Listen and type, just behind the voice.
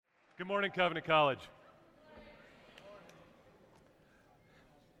Good morning, Covenant College.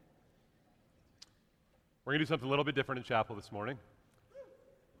 We're going to do something a little bit different in chapel this morning.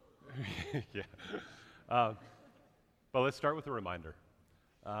 Yeah. But let's start with a reminder.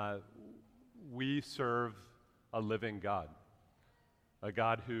 We serve a living God, a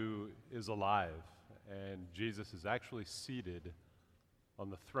God who is alive, and Jesus is actually seated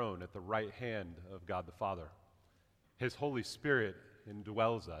on the throne at the right hand of God the Father. His Holy Spirit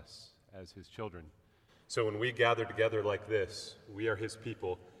indwells us as his children. So when we gather together like this, we are his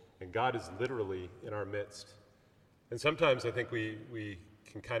people, and God is literally in our midst. And sometimes I think we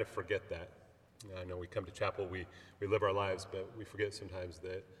can kind of forget that. I know we come to chapel, we live our lives, but we forget sometimes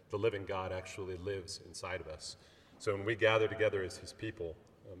that the living God actually lives inside of us. So when we gather together as his people,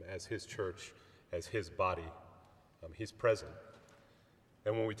 as his church, as his body, he's present.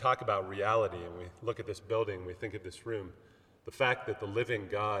 And when we talk about reality and we look at this building, we think of this room, the fact that the living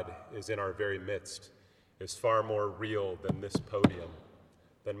God is in our very midst is far more real than this podium,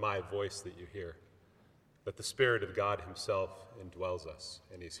 than my voice that you hear. That the Spirit of God himself indwells us,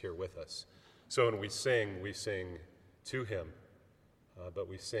 and he's here with us. So when we sing to him, but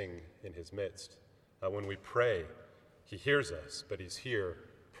we sing in his midst. When we pray, he hears us, but he's here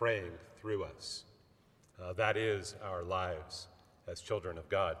praying through us. That is our lives as children of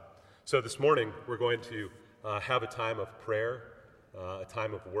God. So this morning, we're going to have a time of prayer, a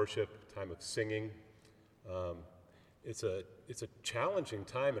time of worship, a time of singing. It's a challenging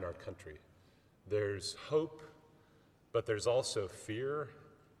time in our country. There's hope, but there's also fear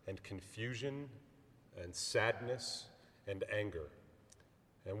and confusion and sadness and anger.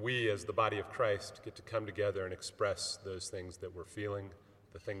 And we, as the body of Christ, get to come together and express those things that we're feeling,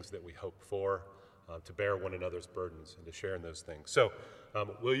 the things that we hope for, to bear one another's burdens and to share in those things. So,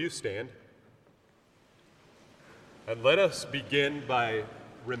 will you stand? And let us begin by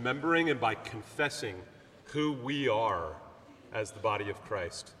remembering and by confessing who we are as the body of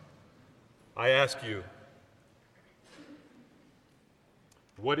Christ. I ask you,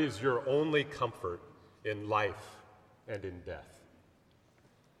 what is your only comfort in life and in death?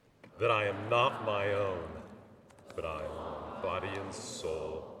 That I am not my own, but I am body and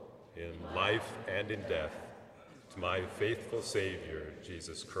soul, in life and in death, to my faithful Savior,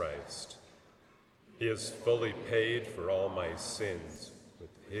 Jesus Christ. He has fully paid for all my sins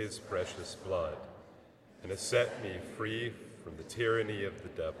with his precious blood, and has set me free from the tyranny of the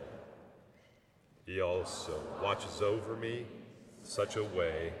devil. He also watches over me in such a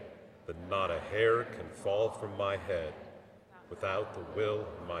way that not a hair can fall from my head without the will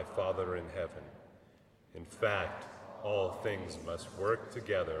of my Father in heaven. In fact, all things must work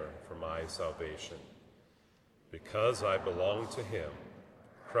together for my salvation. Because I belong to him,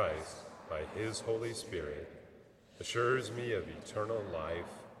 Christ, by his Holy Spirit, assures me of eternal life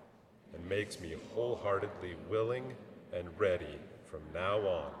and makes me wholeheartedly willing and ready from now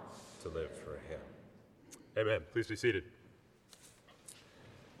on to live for him. Amen. Please be seated.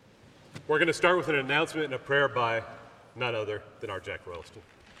 We're going to start with an announcement and a prayer by none other than our Jack Royalston.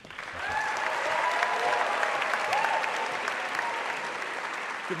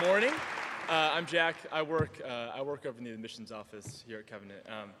 Good morning. I'm Jack. I work over in the admissions office here at Covenant.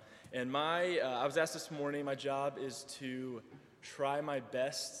 And I was asked this morning, my job is to try my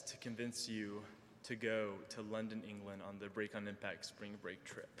best to convince you to go to London, England on the Break on Impact spring break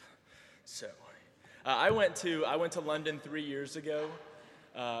trip. So I went to London 3 years ago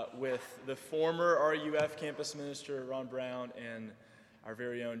with the former RUF campus minister, Ron Brown, and our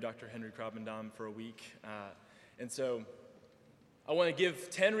very own Dr. Henry Krabendam for a week. And so I want to give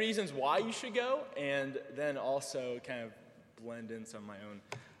 10 reasons why you should go, and then also kind of blend in some of my own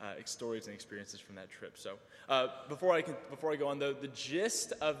stories and experiences from that trip. So before I go on, though, the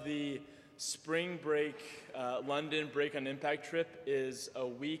gist of the spring break London Break on Impact trip is a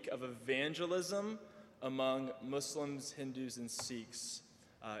week of evangelism among Muslims, Hindus, and Sikhs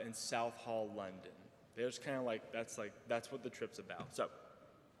in Southall, London. There's kind of that's what the trip's about. So.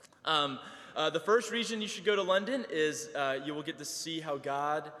 The first reason you should go to London is you will get to see how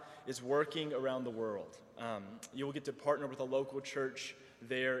God is working around the world. You will get to partner with a local church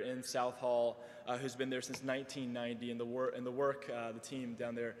there in Southall who's been there since 1990, and the team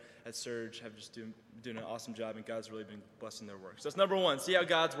down there at Surge have just doing an awesome job, and God's really been blessing their work. So that's number one, see how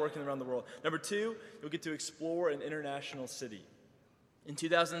God's working around the world. Number two, you'll get to explore an international city. In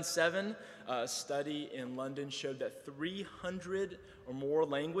 2007, a study in London showed that 300 or more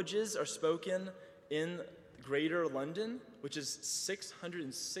languages are spoken in Greater London, which is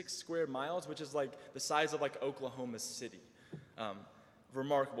 606 square miles, which is like the size of like Oklahoma City.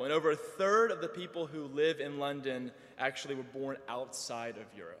 Remarkable. And over a third of the people who live in London actually were born outside of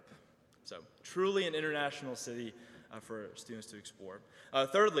Europe. So truly an international city for students to explore.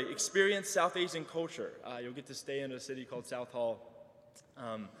 Thirdly, experience South Asian culture. You'll get to stay in a city called South Hall.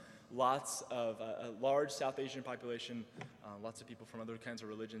 Lots of a large South Asian population, lots of people from other kinds of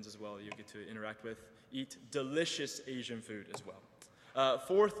religions as well you'll get to interact with, eat delicious Asian food as well.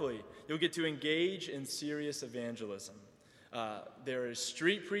 Fourthly, you'll get to engage in serious evangelism. There is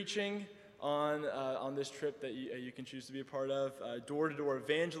street preaching on this trip that you can choose to be a part of, door-to-door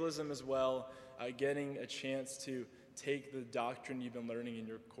evangelism as well, getting a chance to take the doctrine you've been learning in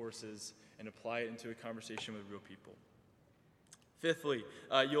your courses and apply it into a conversation with real people. Fifthly,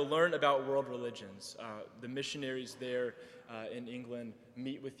 you'll learn about world religions. The missionaries there in England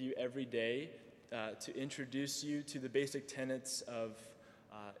meet with you every day to introduce you to the basic tenets of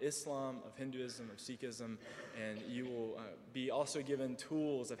Islam, of Hinduism, of Sikhism, and you will be also given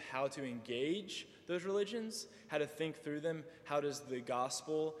tools of how to engage those religions, how to think through them, how does the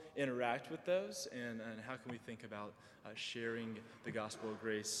gospel interact with those, and how can we think about sharing the gospel of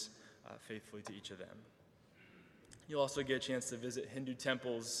grace faithfully to each of them. You'll also get a chance to visit Hindu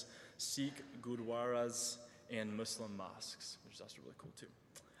temples, Sikh gurdwaras, and Muslim mosques, which is also really cool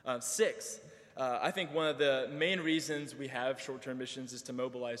too. Sixth, I think one of the main reasons we have short-term missions is to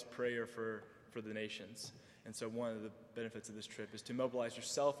mobilize prayer for the nations. And so one of the benefits of this trip is to mobilize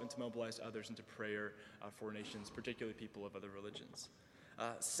yourself and to mobilize others into prayer for nations, particularly people of other religions.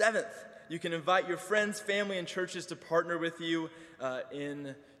 Seventh, you can invite your friends, family, and churches to partner with you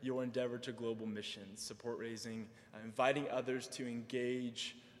in your endeavor to global missions, support raising, inviting others to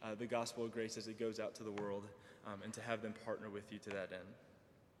engage the gospel of grace as it goes out to the world, and to have them partner with you to that end.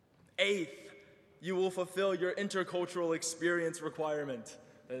 Eighth, you will fulfill your intercultural experience requirement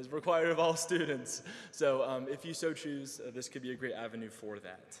that is required of all students. So if you so choose, this could be a great avenue for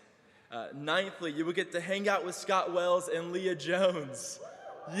that. Ninthly, you will get to hang out with Scott Wells and Leah Jones.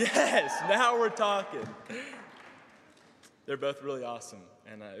 Yes, now we're talking. They're both really awesome,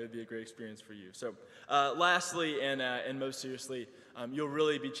 and it would be a great experience for you. So lastly, and most seriously, you'll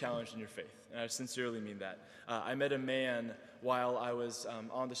really be challenged in your faith, and I sincerely mean that. I met a man while I was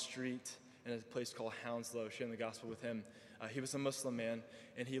on the street in a place called Hounslow, sharing the gospel with him. He was a Muslim man,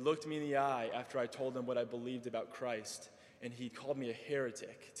 and he looked me in the eye after I told him what I believed about Christ, and he called me a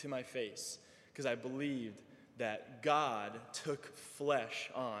heretic to my face because I believed that God took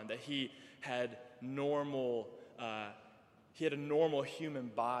flesh on, that he had a normal human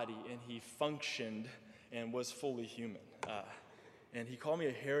body, and he functioned and was fully human. And he called me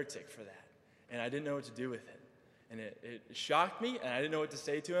a heretic for that, and I didn't know what to do with it. And it shocked me, and I didn't know what to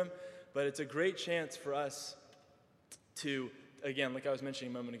say to him, but it's a great chance for us to, again, like I was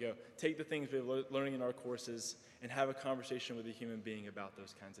mentioning a moment ago, take the things we're learning in our courses and have a conversation with a human being about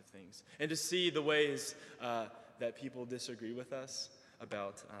those kinds of things, and to see the ways that people disagree with us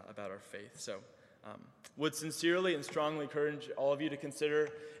about our faith. So would sincerely and strongly encourage all of you to consider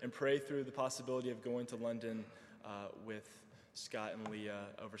and pray through the possibility of going to London with Scott and Leah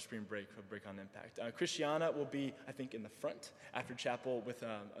over spring break for Break on Impact. Christiana will be, I think, in the front after chapel with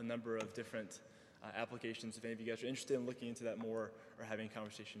a number of different applications. If any of you guys are interested in looking into that more or having a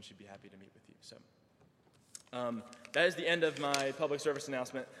conversation, she'd be happy to meet with you. So that is the end of my public service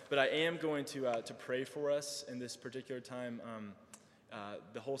announcement, but I am going to pray for us in this particular time.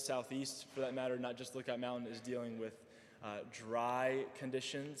 The whole Southeast, for that matter, not just Lookout Mountain, is dealing with dry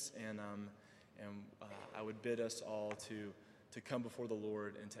conditions, and I would bid us all to come before the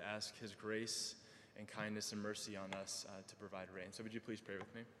Lord and to ask his grace and kindness and mercy on us to provide rain. So would you please pray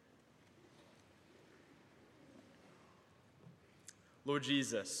with me? Lord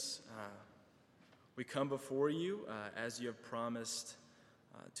Jesus, we come before you as you have promised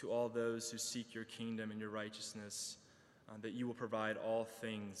to all those who seek your kingdom and your righteousness, that you will provide all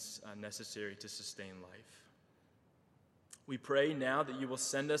things necessary to sustain life. We pray now that you will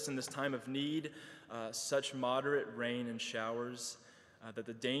send us in this time of need such moderate rain and showers that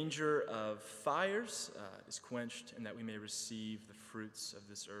the danger of fires is quenched, and that we may receive the fruits of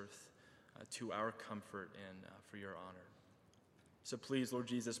this earth to our comfort and for your honor. So please, Lord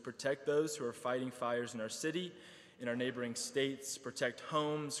Jesus, protect those who are fighting fires in our city, in our neighboring states. Protect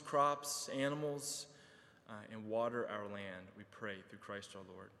homes, crops, animals, and water our land. We pray through Christ our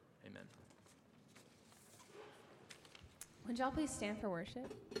Lord. Amen. Would y'all please stand for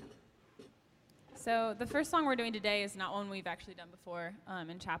worship? So the first song we're doing today is not one we've actually done before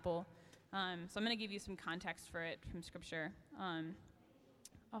in chapel. So I'm going to give you some context for it from Scripture.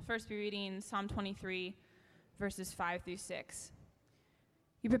 I'll first be reading Psalm 23, verses 5 through 6.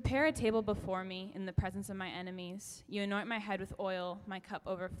 You prepare a table before me in the presence of my enemies. You anoint my head with oil, my cup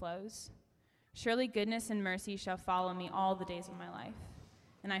overflows. Surely goodness and mercy shall follow me all the days of my life,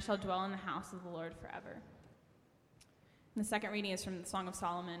 and I shall dwell in the house of the Lord forever. And the second reading is from the Song of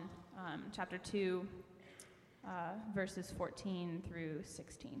Solomon, chapter 2, verses 14 through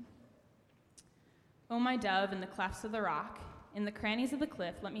 16. O my dove, in the clefts of the rock, in the crannies of the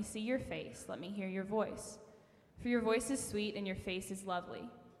cliff, let me see your face, let me hear your voice. For your voice is sweet and your face is lovely.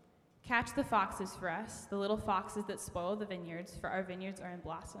 Catch the foxes for us, the little foxes that spoil the vineyards, for our vineyards are in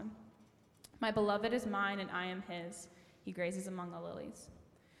blossom. My beloved is mine and I am his. He grazes among the lilies.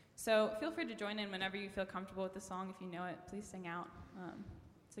 So feel free to join in whenever you feel comfortable with the song. If you know it, please sing out.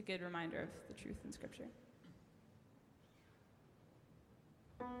 It's a good reminder of the truth in Scripture.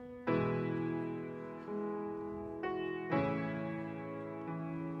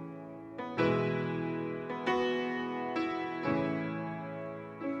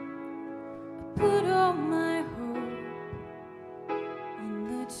 Put all my hope on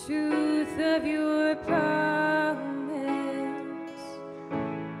the truth of your promise,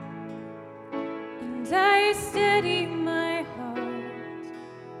 and I steady my heart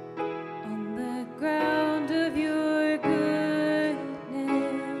on the ground of your goodness.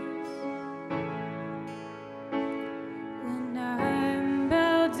 When I'm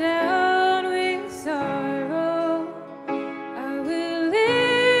bowed down with sorrow, I will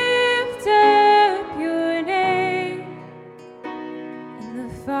lift up your name, and the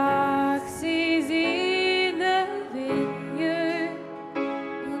foxes in the vineyard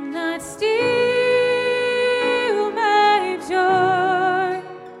will not steal my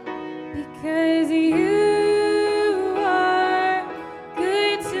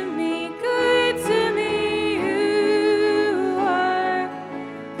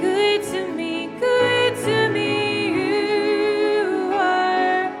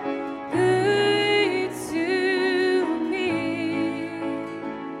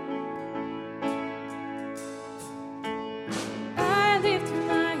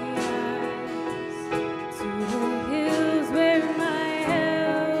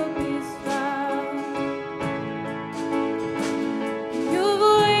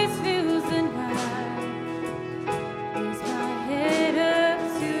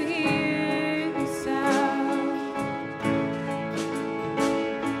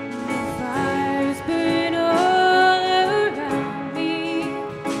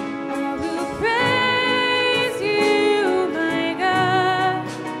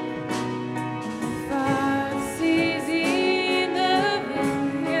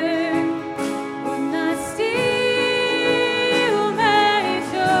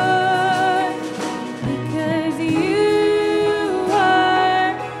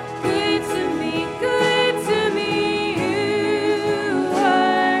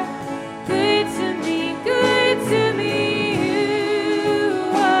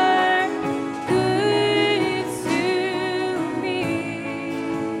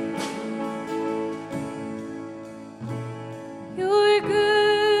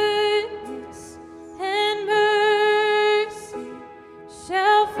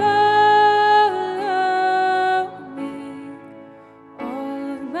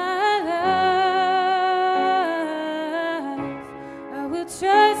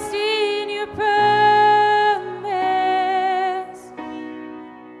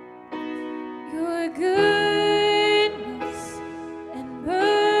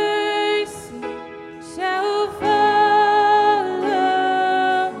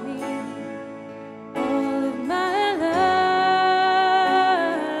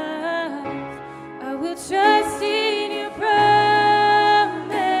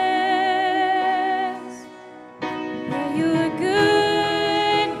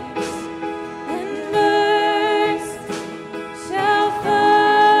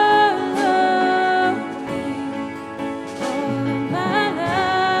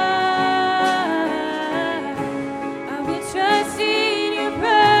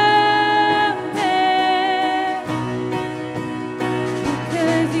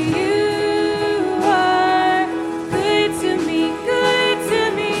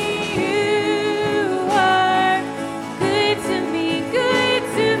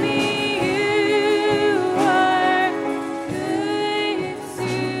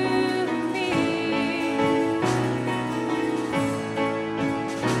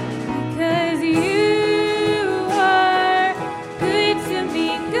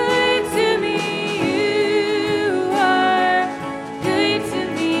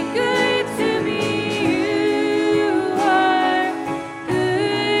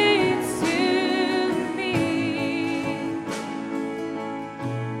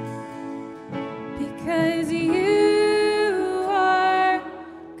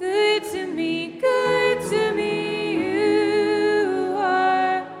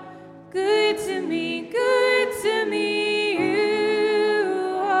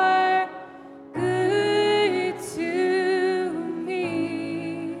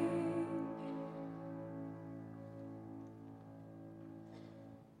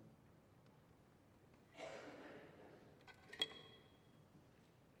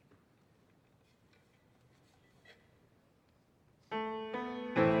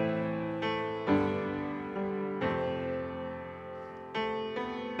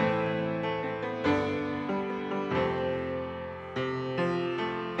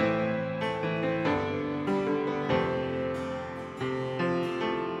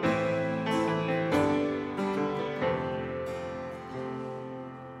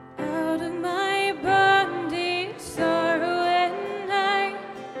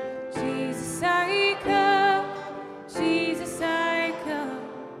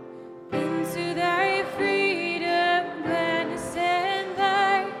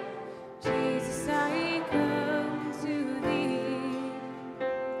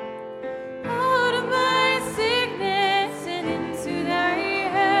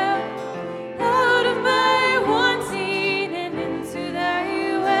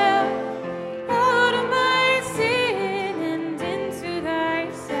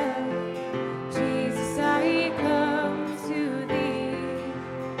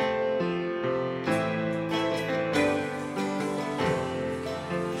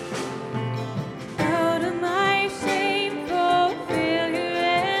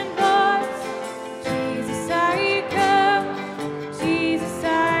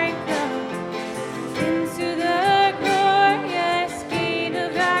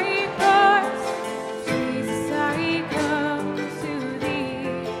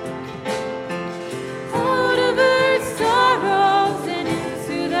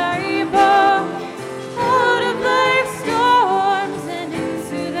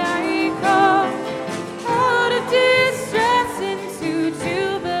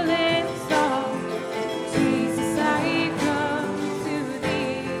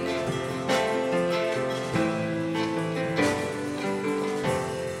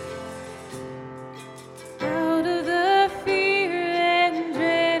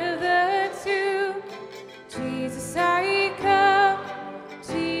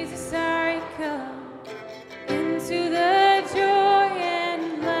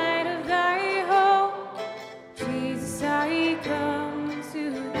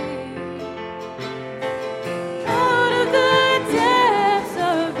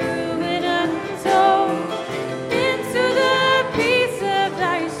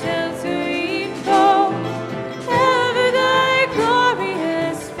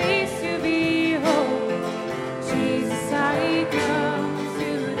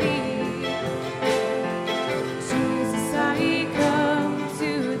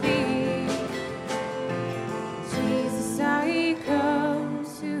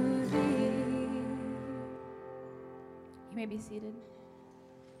be seated.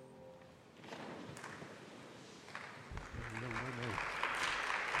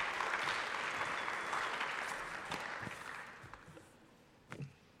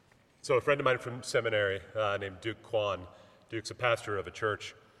 So a friend of mine from seminary named Duke Kwan, Duke's a pastor of a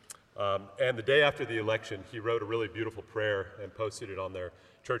church, and the day after the election, he wrote a really beautiful prayer and posted it on their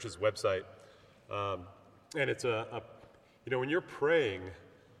church's website. And it's when you're praying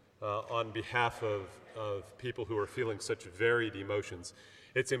on behalf of people who are feeling such varied emotions,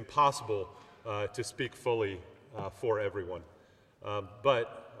 it's impossible to speak fully for everyone.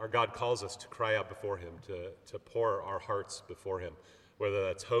 But our God calls us to cry out before him, to pour our hearts before him, whether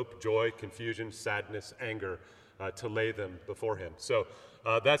that's hope, joy, confusion, sadness, anger, to lay them before him. So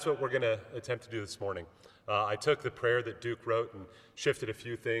that's what we're going to attempt to do this morning. I took the prayer that Duke wrote and shifted a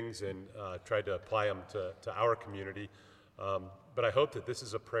few things and tried to apply them to our community. But I hope that this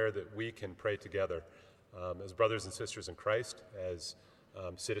is a prayer that we can pray together as brothers and sisters in Christ, as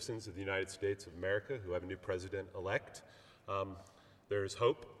citizens of the United States of America who have a new president-elect. There's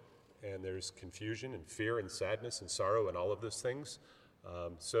hope, and there's confusion and fear and sadness and sorrow and all of those things.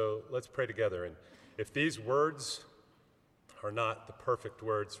 So let's pray together. And if these words are not the perfect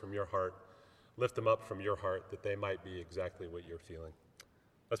words from your heart, lift them up from your heart that they might be exactly what you're feeling.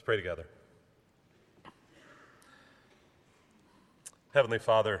 Let's pray together. Heavenly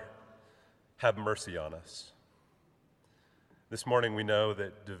Father, have mercy on us. This morning we know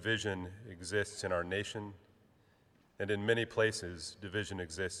that division exists in our nation, and in many places division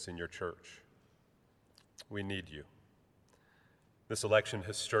exists in your church. We need you. This election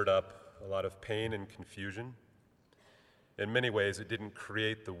has stirred up a lot of pain and confusion. In many ways, it didn't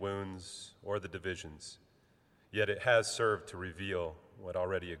create the wounds or the divisions, yet it has served to reveal what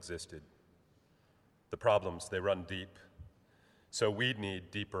already existed. The problems, they run deep. So we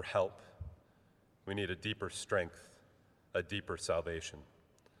need deeper help. We need a deeper strength, a deeper salvation,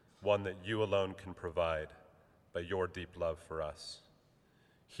 one that you alone can provide by your deep love for us.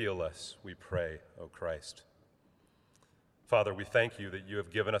 Heal us, we pray, O Christ. Father, we thank you that you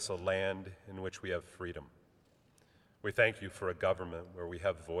have given us a land in which we have freedom. We thank you for a government where we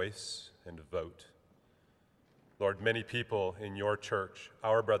have voice and vote. Lord, many people in your church,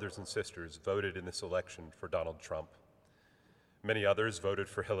 our brothers and sisters, voted in this election for Donald Trump. Many others voted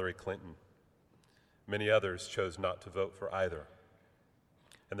for Hillary Clinton. Many others chose not to vote for either.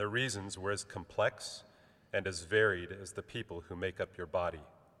 And their reasons were as complex and as varied as the people who make up your body.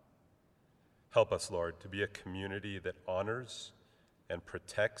 Help us, Lord, to be a community that honors and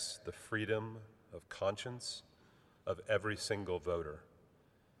protects the freedom of conscience of every single voter.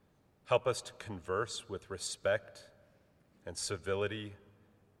 Help us to converse with respect and civility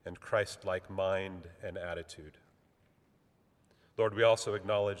and Christ-like mind and attitude. Lord, we also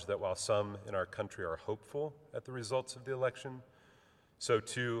acknowledge that while some in our country are hopeful at the results of the election, so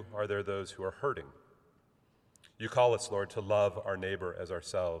too are there those who are hurting. You call us, Lord, to love our neighbor as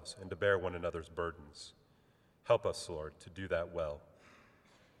ourselves and to bear one another's burdens. Help us, Lord, to do that well.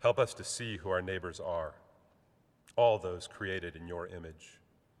 Help us to see who our neighbors are, all those created in your image.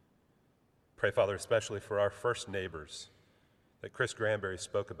 Pray, Father, especially for our first neighbors that Chris Granberry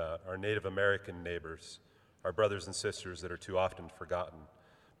spoke about, our Native American neighbors, our brothers and sisters that are too often forgotten.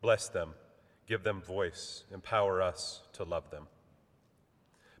 Bless them, give them voice, empower us to love them.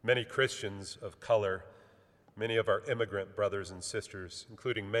 Many Christians of color, many of our immigrant brothers and sisters,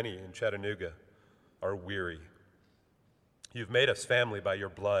 including many in Chattanooga, are weary. You've made us family by your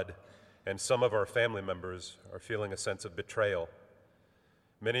blood, and some of our family members are feeling a sense of betrayal.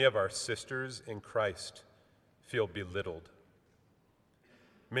 Many of our sisters in Christ feel belittled.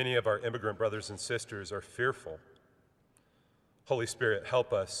 Many of our immigrant brothers and sisters are fearful. Holy Spirit,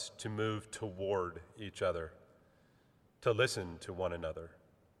 help us to move toward each other, to listen to one another.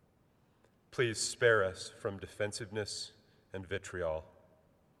 Please spare us from defensiveness and vitriol.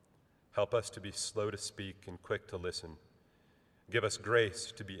 Help us to be slow to speak and quick to listen. Give us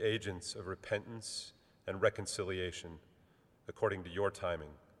grace to be agents of repentance and reconciliation according to your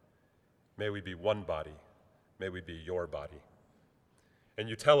timing. May we be one body. May we be your body. And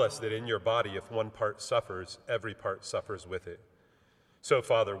you tell us that in your body, if one part suffers, every part suffers with it. So,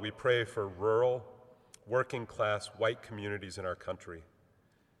 Father, we pray for rural, working-class, white communities in our country.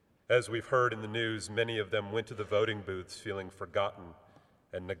 As we've heard in the news, many of them went to the voting booths feeling forgotten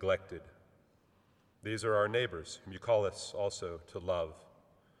and neglected. These are our neighbors, whom you call us also to love.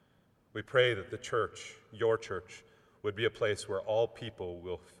 We pray that the church, your church, would be a place where all people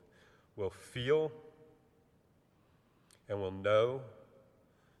will feel and will know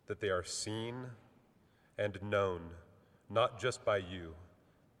that they are seen and known, not just by you,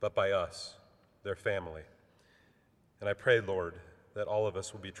 but by us, their family. And I pray, Lord, that all of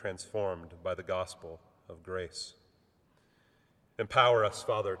us will be transformed by the gospel of grace. Empower us,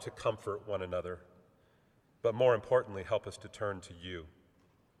 Father, to comfort one another, but more importantly, help us to turn to you,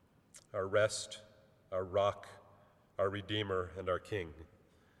 our rest, our rock, our Redeemer, and our King.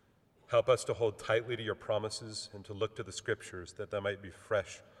 Help us to hold tightly to your promises and to look to the Scriptures that they might be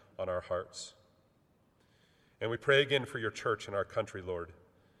fresh on our hearts. And we pray again for your church and our country, Lord.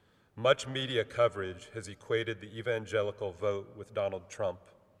 Much media coverage has equated the evangelical vote with Donald Trump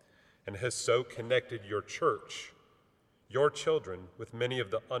and has so connected your church, your children, with many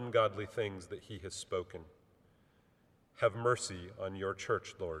of the ungodly things that he has spoken. Have mercy on your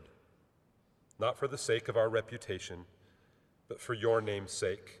church, Lord, not for the sake of our reputation, but for your name's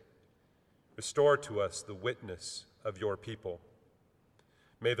sake. Restore to us the witness of your people.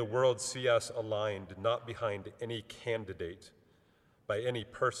 May the world see us aligned not behind any candidate, by any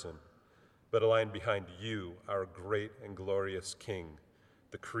person, but aligned behind you, our great and glorious King,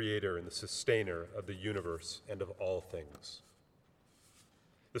 the creator and the sustainer of the universe and of all things.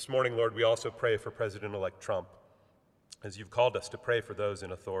 This morning, Lord, we also pray for President-elect Trump, as you've called us to pray for those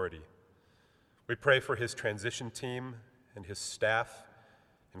in authority. We pray for his transition team and his staff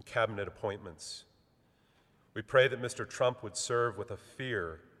and cabinet appointments. We pray that Mr. Trump would serve with a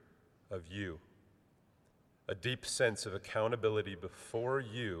fear of you, a deep sense of accountability before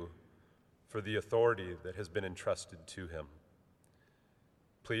you for the authority that has been entrusted to him.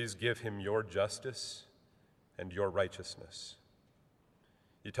 Please give him your justice and your righteousness.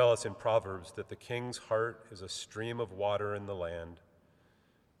 You tell us in Proverbs that the king's heart is a stream of water in the land,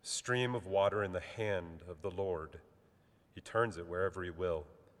 a stream of water in the hand of the Lord. He turns it wherever he will.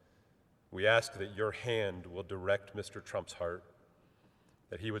 We ask that your hand will direct Mr. Trump's heart,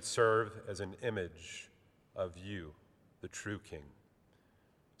 that he would serve as an image of you, the true King,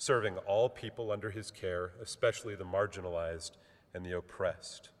 serving all people under his care, especially the marginalized and the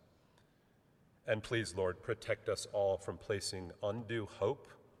oppressed. And please, Lord, protect us all from placing undue hope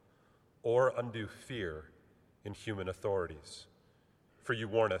or undue fear in human authorities. For you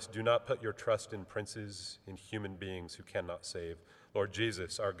warn us, do not put your trust in princes, in human beings who cannot save. Lord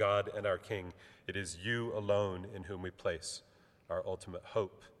Jesus, our God and our King, it is you alone in whom we place our ultimate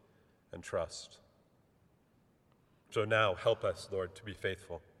hope and trust. So now help us, Lord, to be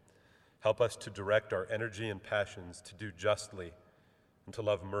faithful. Help us to direct our energy and passions to do justly and to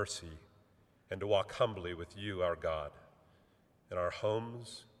love mercy and to walk humbly with you, our God, in our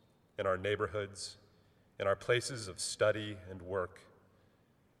homes, in our neighborhoods, in our places of study and work.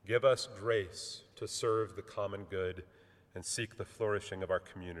 Give us grace to serve the common good and seek the flourishing of our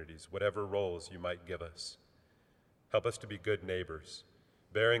communities, whatever roles you might give us. Help us to be good neighbors,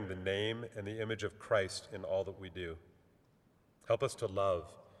 bearing the name and the image of Christ in all that we do. Help us to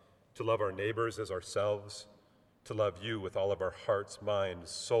love our neighbors as ourselves, to love you with all of our hearts,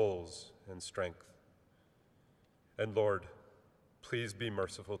 minds, souls, and strength. And Lord, please be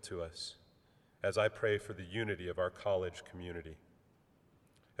merciful to us as I pray for the unity of our college community.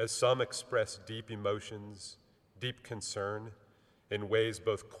 As some express deep emotions, deep concern in ways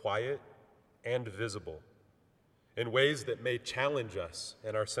both quiet and visible, in ways that may challenge us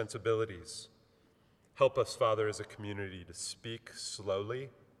and our sensibilities. Help us, Father, as a community to speak slowly,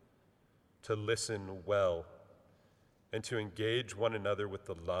 to listen well, and to engage one another with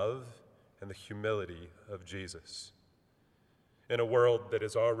the love and the humility of Jesus. In a world that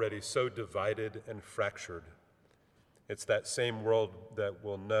is already so divided and fractured, it's that same world that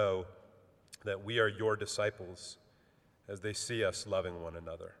will know that we are your disciples as they see us loving one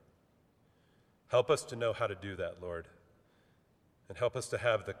another. Help us to know how to do that, Lord, and help us to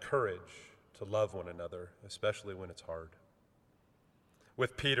have the courage to love one another, especially when it's hard.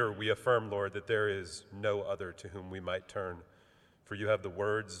 With Peter, we affirm, Lord, that there is no other to whom we might turn, for you have the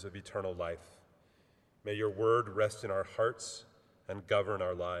words of eternal life. May your word rest in our hearts and govern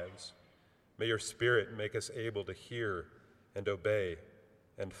our lives. May your Spirit make us able to hear and obey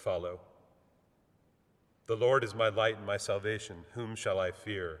and follow. The Lord is my light and my salvation. Whom shall I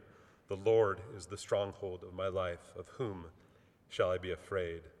fear? The Lord is the stronghold of my life. Of whom shall I be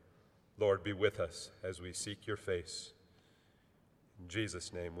afraid? Lord, be with us as we seek your face. In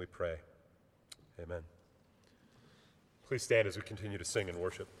Jesus' name we pray. Amen. Please stand as we continue to sing and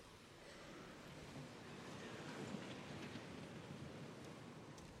worship.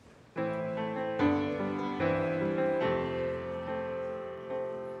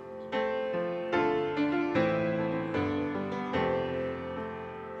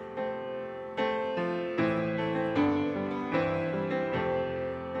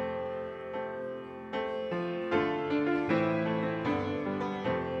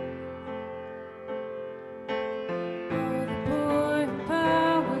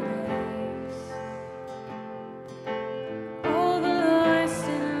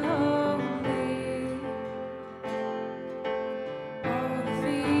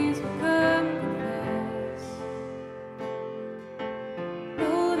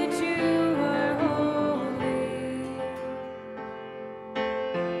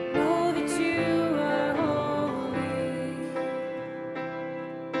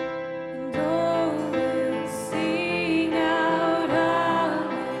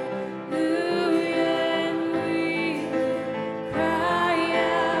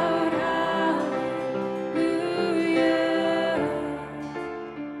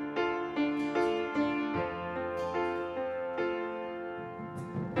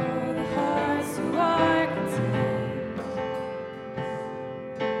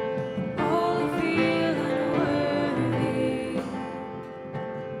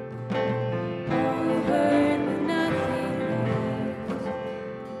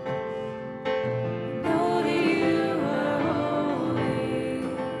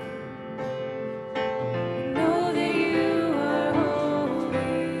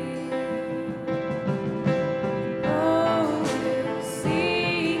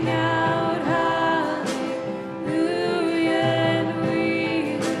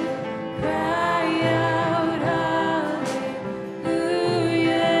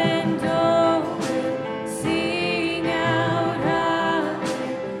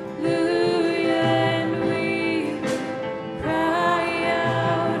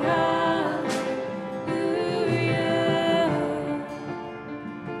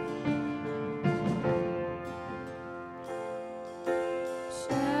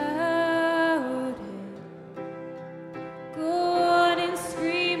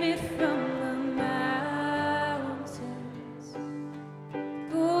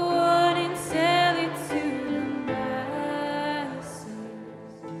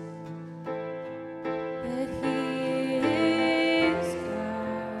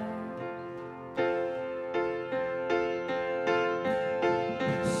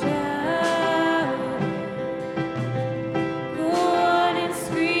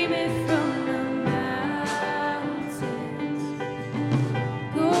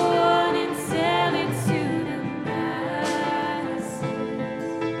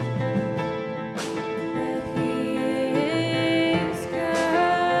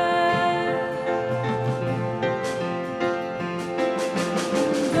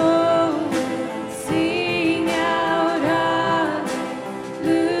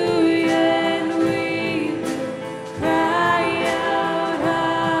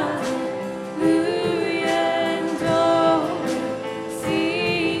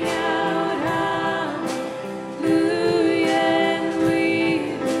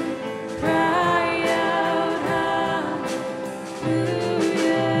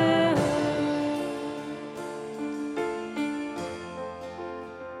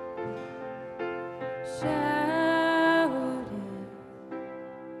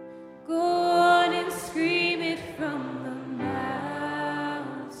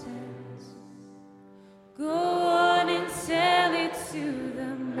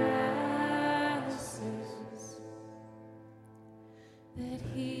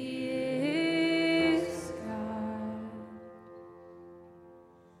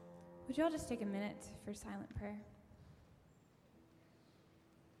 Would you all just take a minute for silent prayer?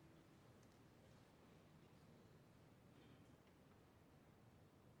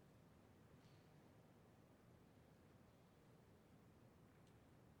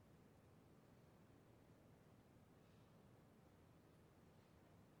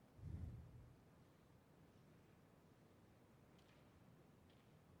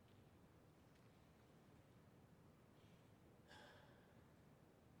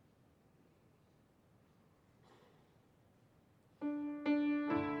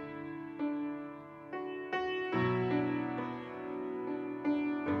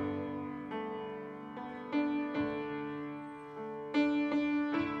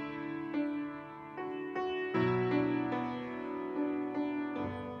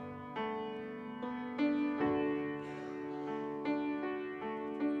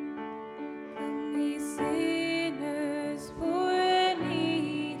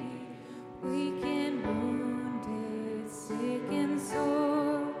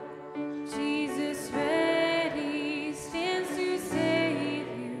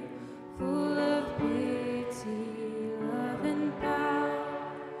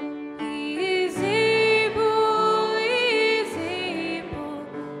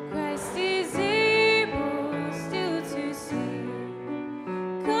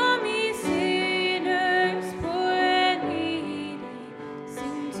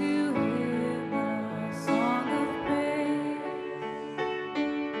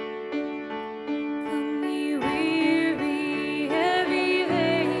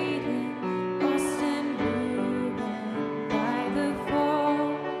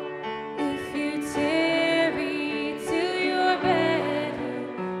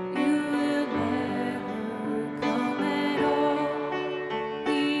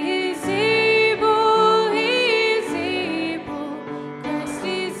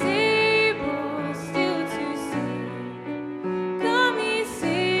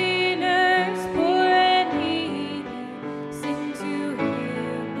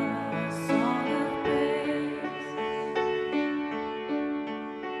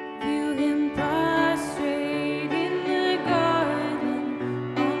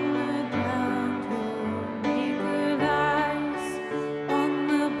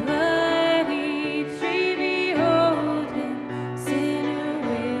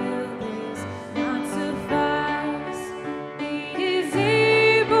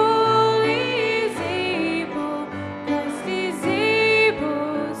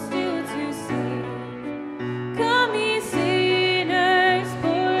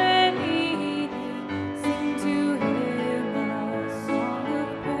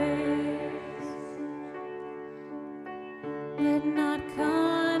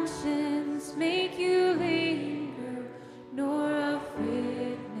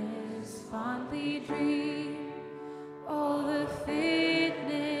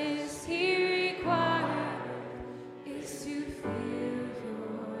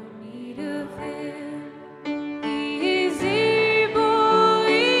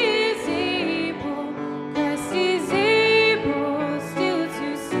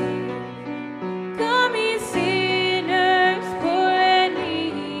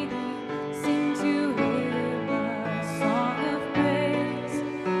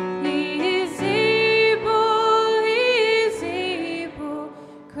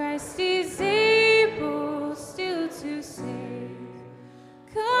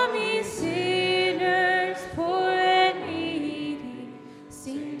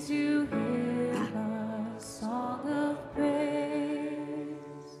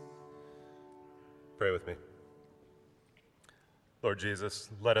 Pray with me. Lord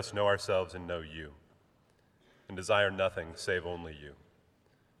Jesus, let us know ourselves and know you, and desire nothing save only you.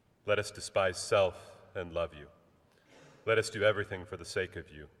 Let us despise self and love you. Let us do everything for the sake of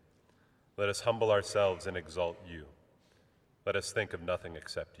you. Let us humble ourselves and exalt you. Let us think of nothing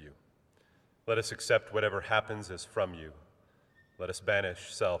except you. Let us accept whatever happens as from you. Let us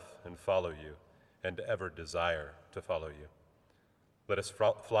banish self and follow you, and ever desire to follow you. Let us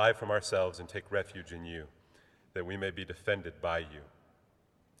fly from ourselves and take refuge in you, that we may be defended by you.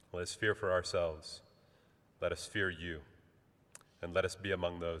 Let us fear for ourselves. Let us fear you, and let us be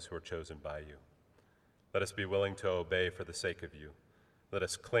among those who are chosen by you. Let us be willing to obey for the sake of you. Let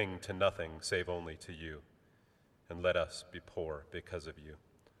us cling to nothing save only to you, and let us be poor because of you.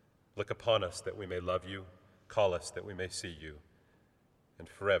 Look upon us that we may love you, call us that we may see you, and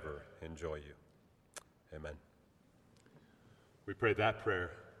forever enjoy you. Amen. We pray that prayer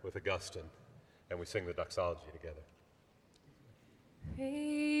with Augustine, and we sing the doxology together.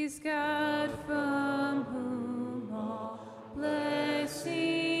 Praise God from whom all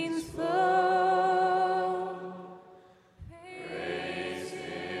blessings flow.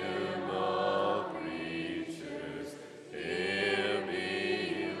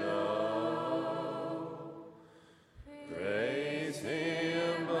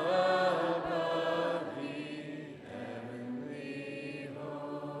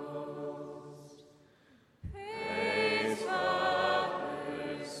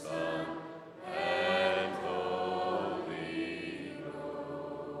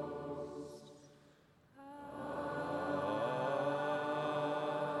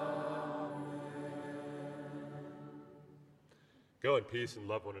 Go in peace and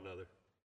love one another.